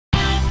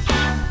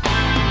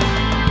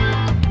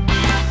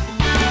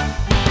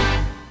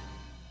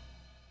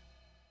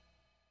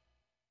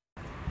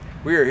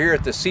We are here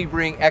at the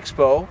Sebring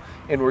Expo,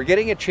 and we're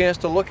getting a chance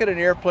to look at an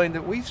airplane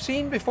that we've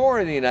seen before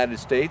in the United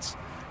States,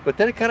 but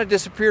then it kind of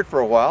disappeared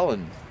for a while,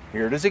 and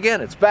here it is again.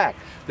 It's back.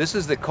 This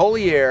is the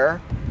Colyaer,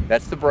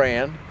 that's the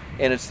brand,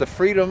 and it's the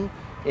Freedom,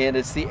 and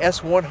it's the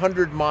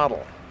S100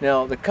 model.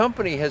 Now, the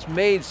company has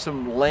made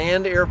some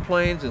land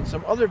airplanes and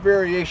some other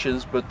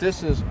variations, but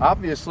this is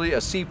obviously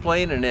a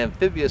seaplane, an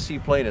amphibious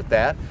seaplane at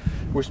that.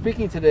 We're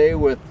speaking today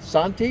with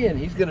Santi, and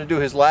he's going to do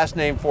his last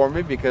name for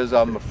me because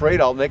I'm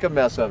afraid I'll make a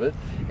mess of it,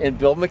 and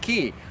Bill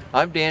McKee.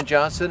 I'm Dan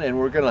Johnson, and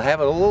we're going to have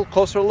a little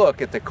closer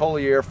look at the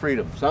Colyaer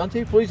Freedom.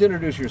 Santi, please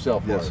introduce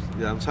yourself for us.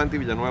 Yeah, I'm Santi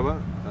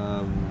Villanueva.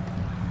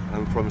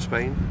 I'm from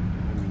Spain,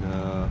 and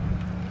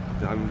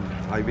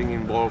I've been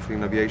involved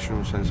in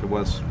aviation since I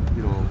was,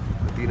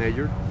 a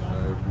teenager.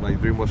 My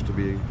dream was to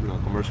be, a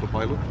commercial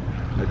pilot.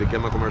 I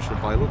became a commercial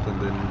pilot,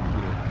 and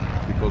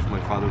then, because my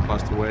father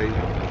passed away,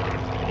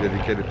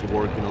 dedicated to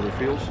work in other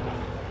fields.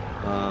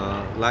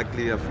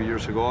 Luckily, a few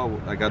years ago,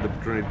 I got the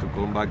opportunity to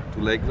come back to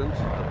Lakeland,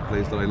 a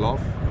place that I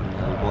love,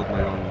 and I bought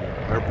my own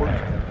airport,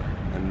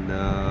 and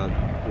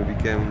we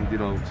became,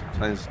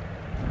 science.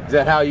 Is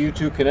that how you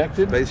two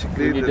connected?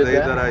 Basically, the day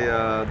that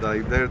I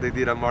there, they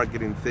did a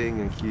marketing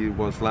thing, and he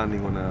was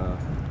landing on a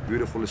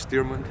beautiful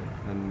Stearman,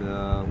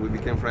 and we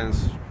became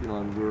friends,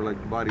 and we were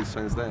like buddies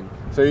since then.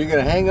 So you're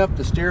going to hang up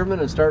the Stearman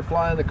and start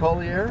flying the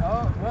Colyaer?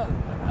 Oh, well,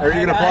 or are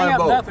you going to fly them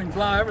both? Nothing,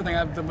 fly everything. I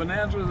have the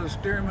Bonanza, the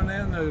Stearman,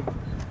 and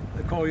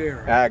the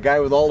Colyaer. A guy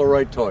with all the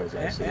right toys,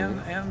 I see.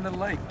 And the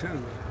lake,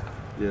 too.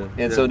 Yeah.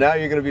 And so now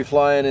you're going to be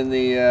flying in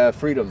the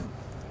Freedom?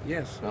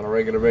 Yes. On a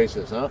regular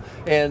basis, huh?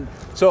 And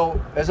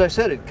so, as I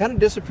said, it kind of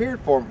disappeared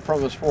from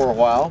us for a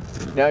while.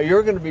 Now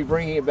you're going to be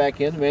bringing it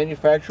back in.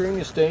 Manufacturing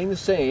is staying the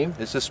same.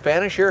 It's a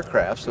Spanish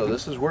aircraft, so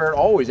this is where it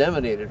always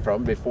emanated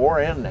from,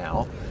 before and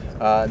now.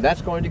 And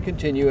that's going to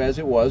continue as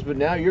it was, but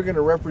now you're going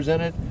to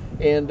represent it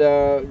and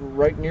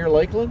right near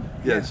Lakeland?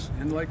 Yes.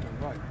 In Lakeland,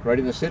 right. Right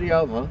in the city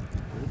of, huh?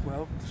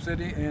 Well,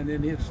 city and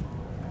in its...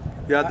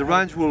 Yeah, the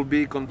ranch will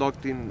be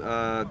conducting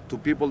to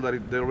people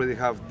that they already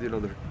have,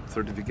 the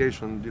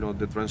certification,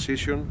 the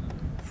transition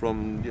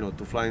from,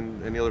 to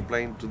flying any other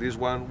plane to this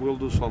one. We'll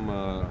do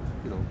some,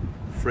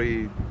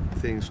 free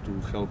things to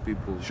help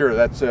people. Sure,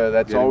 that's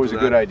always a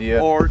good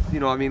idea. Or,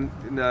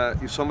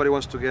 if somebody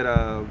wants to get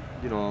a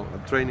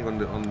training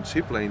on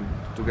seaplane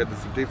to get the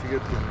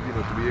certificate,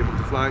 to be able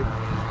to fly,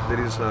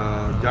 there is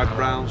Jack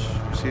Brown's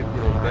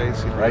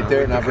base right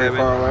there, not very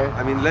far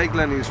away.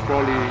 Lakeland is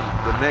probably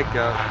the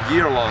Mecca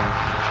year-long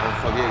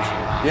of aviation.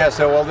 Yeah,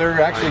 so well,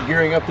 they're actually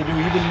gearing up to do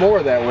even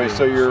more that way,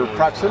 so your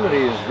proximity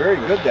is very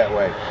good that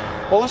way.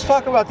 Well, let's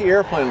talk about the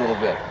airplane a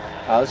little bit.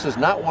 This is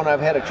not one I've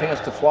had a chance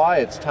to fly.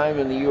 Its time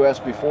in the U.S.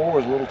 before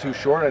was a little too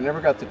short. I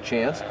never got the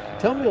chance.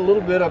 Tell me a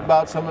little bit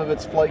about some of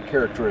its flight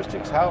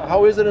characteristics.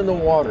 How is it in the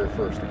water,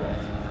 first of all?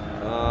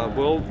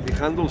 Well, it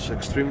handles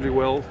extremely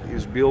well.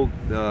 It's built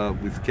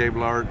with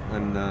Kevlar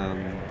and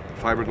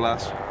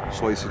fiberglass,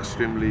 so it's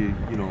extremely,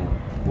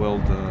 well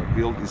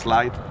built. It's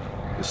light,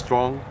 it's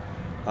strong.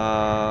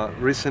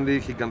 Recently,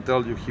 he can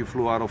tell you he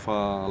flew out of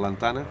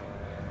Lantana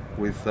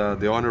with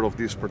the owner of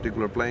this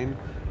particular plane.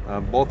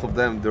 Both of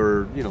them,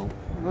 they're,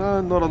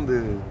 not on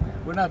the...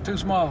 We're not too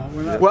small.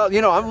 Well,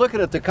 I'm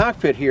looking at the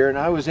cockpit here, and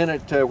I was in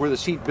it where the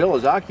seat Bill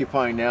is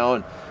occupying now,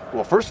 and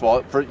well, first of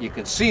all, you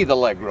can see the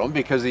legroom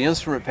because the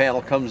instrument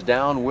panel comes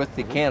down with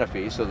the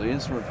canopy, so the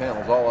instrument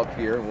panel's all up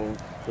here, and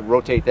we'll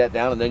rotate that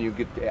down, and then you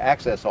get to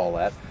access all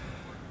that.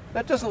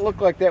 That doesn't look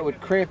like that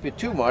would cramp you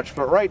too much,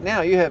 but right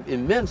now you have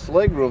immense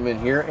legroom in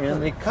here,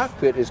 and the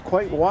cockpit is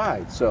quite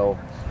wide,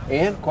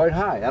 and quite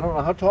high. I don't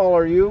know, how tall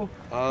are you?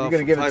 You're going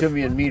to give it to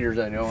me in meters,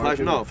 I know.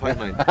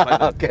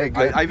 5'9". Okay,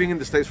 good. I've been in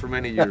the States for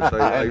many years.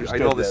 I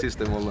know the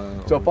system.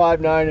 So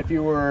 5'9", if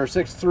you were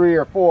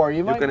 6'3" or 4,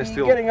 you might be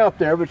getting up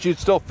there, but you'd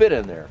still fit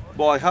in there.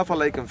 Well, I have a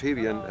lake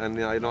amphibian,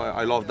 and I know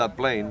I love that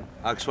plane.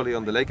 Actually,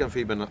 on the lake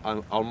amphibian,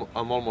 I'm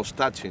almost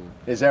touching.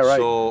 Is that right?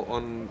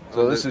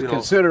 So this is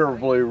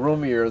considerably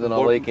roomier than a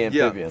lake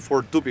amphibian. Yeah,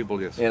 for two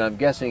people, yes. And I'm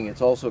guessing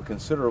it's also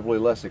considerably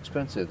less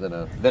expensive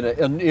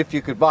than if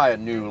you could buy a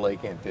new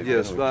lake amphibian.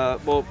 Yes,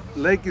 well,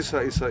 lake is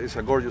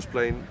a gorgeous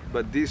plane,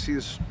 but this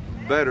is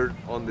better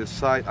on the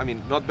side.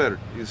 Not better.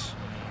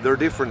 They're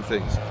different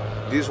things.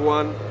 This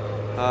one,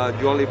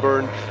 you only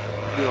burn,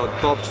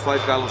 tops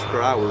 5 gallons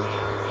per hour,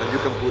 and you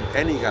can put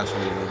any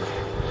gasoline in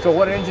it. So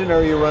what engine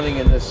are you running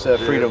in this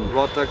Freedom?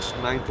 Rotax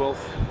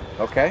 912.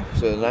 Okay,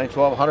 so the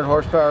 912, 100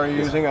 horsepower you're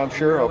using, I'm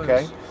sure.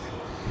 Okay.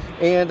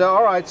 And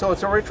all right, so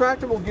it's a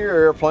retractable gear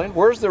airplane.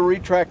 Where's the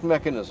retract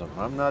mechanism?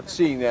 I'm not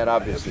seeing that,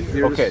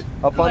 obviously. Okay,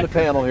 up on the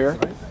panel here.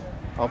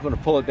 I'm going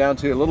to pull it down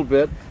to you a little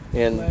bit,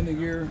 and landing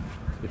gear.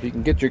 If you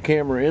can get your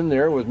camera in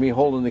there with me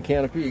holding the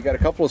canopy, you got a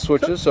couple of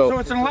switches. So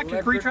it's an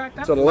electric retract?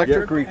 It's an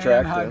electric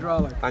retract. And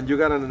hydraulic. And you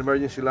got an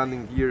emergency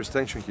landing gear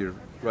extension here,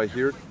 right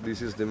here.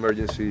 This is the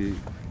emergency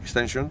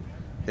extension.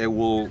 It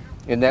will...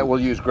 And that will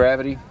use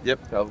gravity?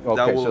 Yep.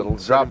 Okay, so it'll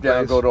drop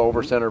down, go to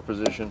over center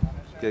position.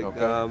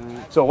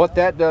 Okay. So what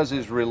that does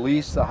is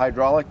release the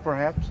hydraulic,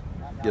 perhaps?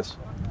 Yes.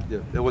 Yeah.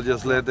 It will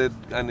just let it,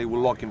 and it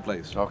will lock in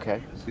place.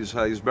 Okay. It's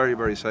very,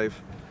 very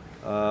safe.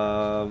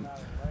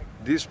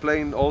 This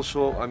plane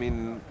also, I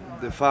mean,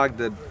 the fact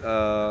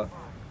that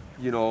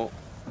you know,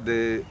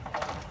 the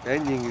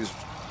engine is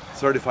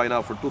certified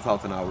now for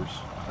 2,000 hours,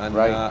 and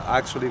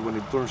actually when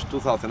it turns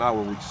 2,000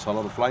 hours, which is a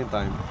lot of flying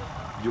time,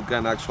 you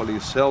can actually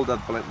sell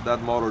that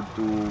motor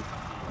to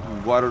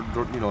water,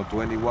 you know,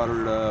 to any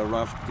water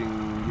rafting,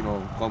 you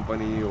know,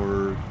 company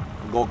or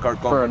go-kart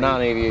company. For a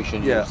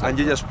non-aviation use. Yeah, and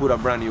you just put a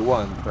brand new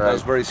one.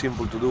 That's very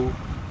simple to do,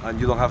 and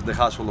you don't have the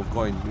hassle of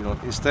going, you know.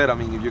 Instead, I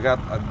mean, if you got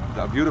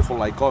a beautiful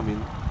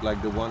Lycoming, like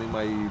the one in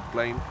my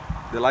plane,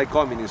 the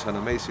Lycoming is an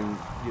amazing,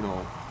 you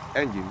know,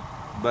 engine,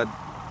 but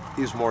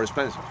it's more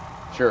expensive.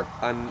 Sure.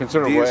 And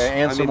considerable,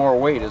 and some more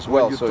weight as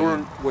well.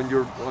 When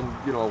you're on,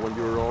 you know, when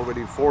you're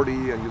already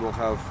 40 and you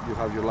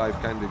have your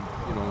life kind of,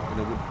 you know, in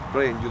a good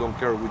plane, you don't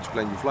care which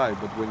plane you fly.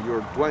 But when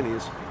you're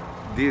 20s,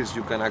 this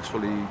you can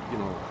actually, you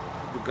know,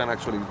 you can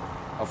actually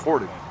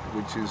afford it,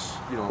 which is,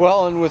 you know.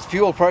 Well, and with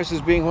fuel prices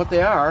being what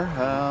they are,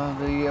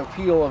 the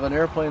appeal of an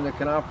airplane that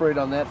can operate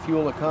on that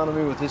fuel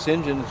economy with this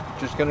engine is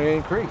just going to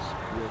increase.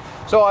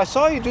 Yeah. So I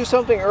saw you do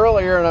something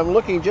earlier, and I'm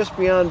looking just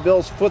beyond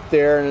Bill's foot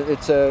there, and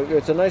it's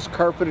a nice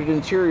carpeted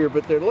interior,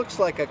 but there looks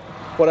like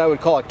what I would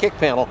call a kick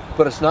panel,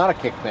 but it's not a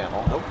kick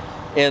panel. Nope.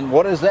 And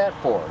what is that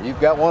for? You've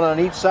got one on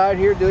each side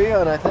here, do you?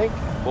 And I think.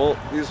 Well,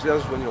 it's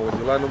just when you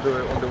land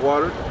on the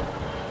water,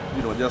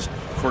 you know, just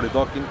for the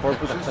docking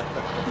purposes,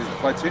 it's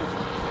quite simple.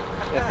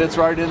 It fits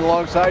right in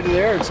alongside you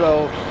there, and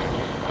so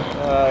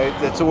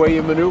that's the way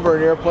you maneuver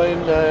an airplane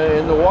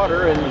in the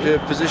water and to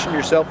position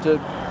yourself to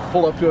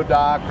pull up to a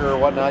dock or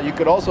whatnot. You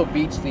could also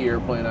beach the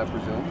airplane, I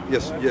presume.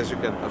 Yes, you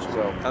can,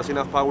 absolutely. So, it has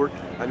enough power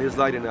and it's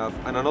light enough.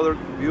 And another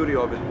beauty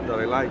of it that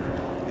I like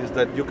is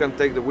that you can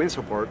take the wings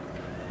apart,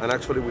 and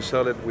actually we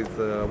sell it with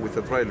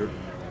a trailer,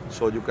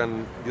 so you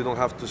don't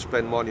have to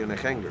spend money on a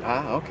hangar.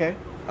 Ah, okay.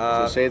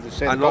 So save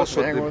the and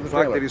also the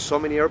fact there is so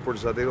many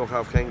airports that they don't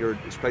have hangar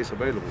space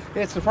available.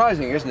 It's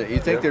surprising, isn't it?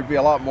 You'd think there'd be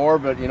a lot more,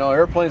 but you know,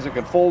 airplanes that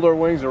can fold their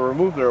wings or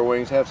remove their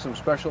wings have some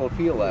special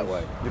appeal that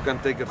way. You can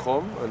take it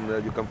home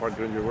and you can park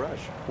it in your garage.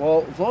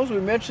 Well, as long as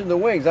we mention the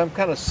wings, I'm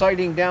kind of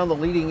sighting down the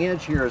leading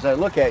edge here as I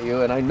look at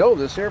you, and I know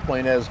this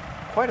airplane has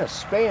quite a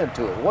span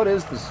to it. What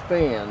is the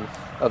span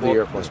of the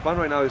airplane? The span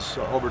right now is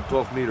over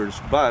 12 meters,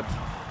 but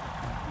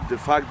the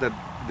fact that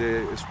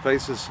the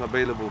spaces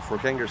available for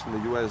hangars in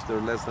the U.S.,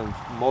 they're less than,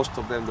 most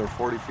of them, they're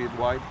 40 feet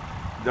wide.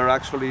 They're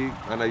actually,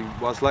 and I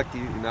was lucky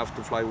enough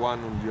to fly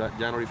one on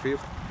January 5th,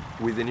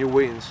 with the new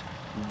wings,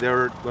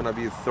 they're going to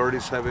be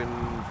 37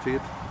 feet.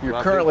 You're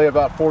roughly currently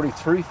about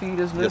 43 feet,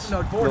 isn't it? Yes.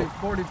 No,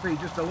 40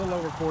 feet, just a little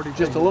over 40 feet.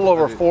 Just a little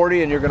over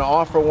 40, and you're going to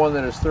offer one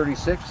that is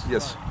 36?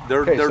 Yes,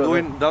 they're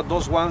doing,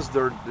 those ones,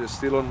 they're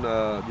still on,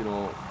 you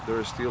know,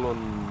 they're still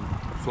on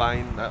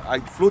flying. I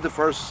flew the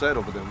first set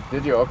of them.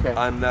 Did you? Okay.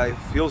 And it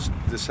feels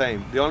the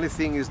same. The only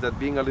thing is that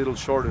being a little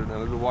shorter and a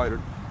little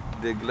wider,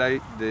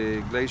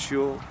 the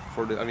glacial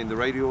for the, I mean the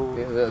radial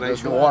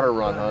the water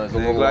run is a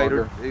little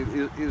glider,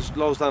 longer. It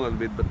slows down a little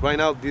bit, but right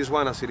now this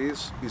one as it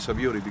is a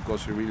beauty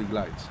because it really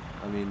glides.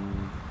 I mean,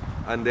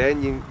 and the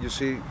engine, you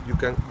see,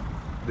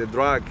 the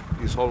drag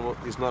is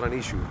not an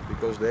issue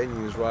because the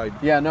engine is right.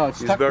 Yeah, no,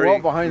 it's tucked well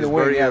behind the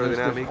wing. Yeah, there's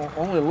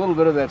only a little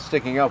bit of that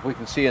sticking up. We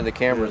can see in the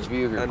camera's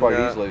view here quite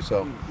easily.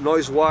 So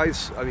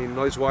noise-wise, I mean,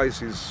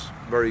 noise-wise is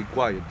very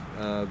quiet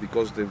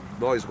because the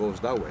noise goes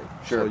that way.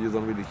 Sure. So you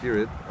don't really hear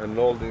it. And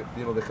all the,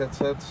 you know, the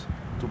headsets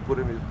to put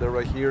them, they're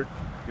right here.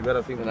 You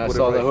gotta think. And I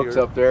saw the hooks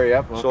up there.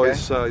 Yep. Okay.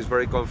 So it's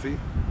very comfy.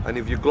 And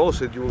if you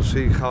close it, you will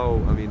see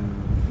how, I mean,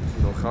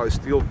 you know, how it's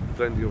still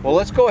plenty of. Well,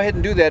 let's go ahead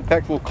and do that. In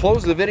fact, we'll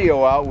close the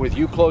video out with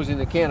you closing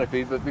the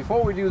canopy. But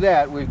before we do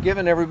that, we've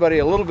given everybody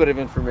a little bit of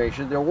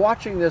information. They're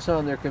watching this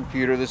on their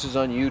computer. This is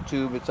on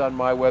YouTube. It's on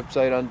my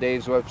website, on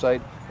Dave's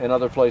website, and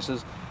other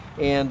places.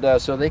 And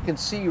so they can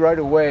see right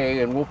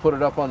away, and we'll put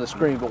it up on the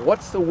screen. But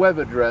what's the web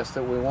address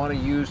that we want to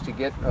use to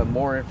get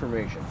more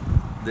information?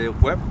 The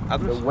web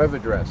address? The web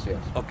address,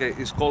 yes. Okay,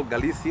 it's called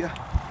Galicia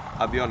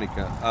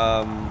Avionica.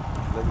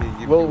 Let me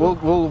give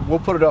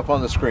we'll put it up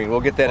on the screen.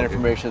 We'll get that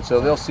information, so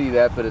they'll see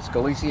that. But it's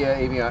Galicia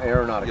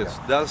Aeronautica. Yes,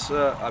 that's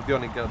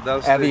Avionica.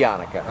 That's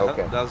Avionica.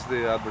 Okay. That's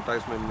the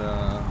advertisement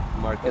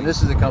marketing. And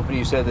this is the company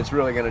you said that's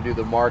really going to do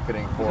the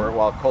marketing for it,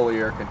 while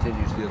Colyaer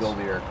continues to build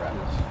the aircraft.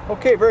 Yes.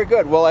 Okay, very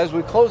good. Well, as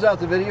we close out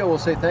the video, we'll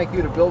say thank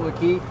you to Bill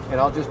McKee, and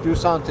I'll just do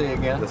Sante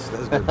again. That's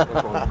good. No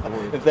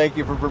problem. And thank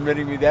you for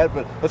permitting me that.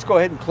 But let's go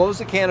ahead and close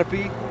the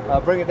canopy,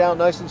 bring it down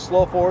nice and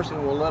slow for us,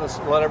 and we'll let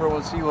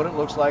everyone see what it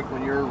looks like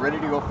when you're ready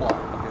to go fly.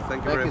 Okay,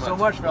 thank you very much. Thank you so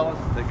much, fellas.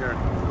 Take care.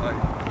 Bye.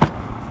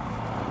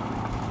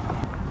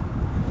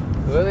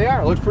 There they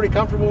are. It looks pretty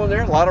comfortable in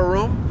there. A lot of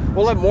room.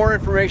 We'll have more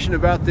information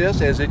about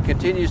this as it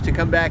continues to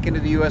come back into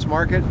the U.S.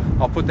 market.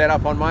 I'll put that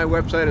up on my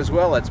website as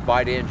well. That's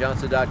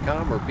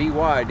bydanjohnson.com or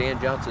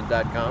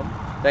bydanjohnson.com.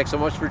 Thanks so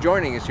much for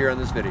joining us here on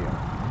this video.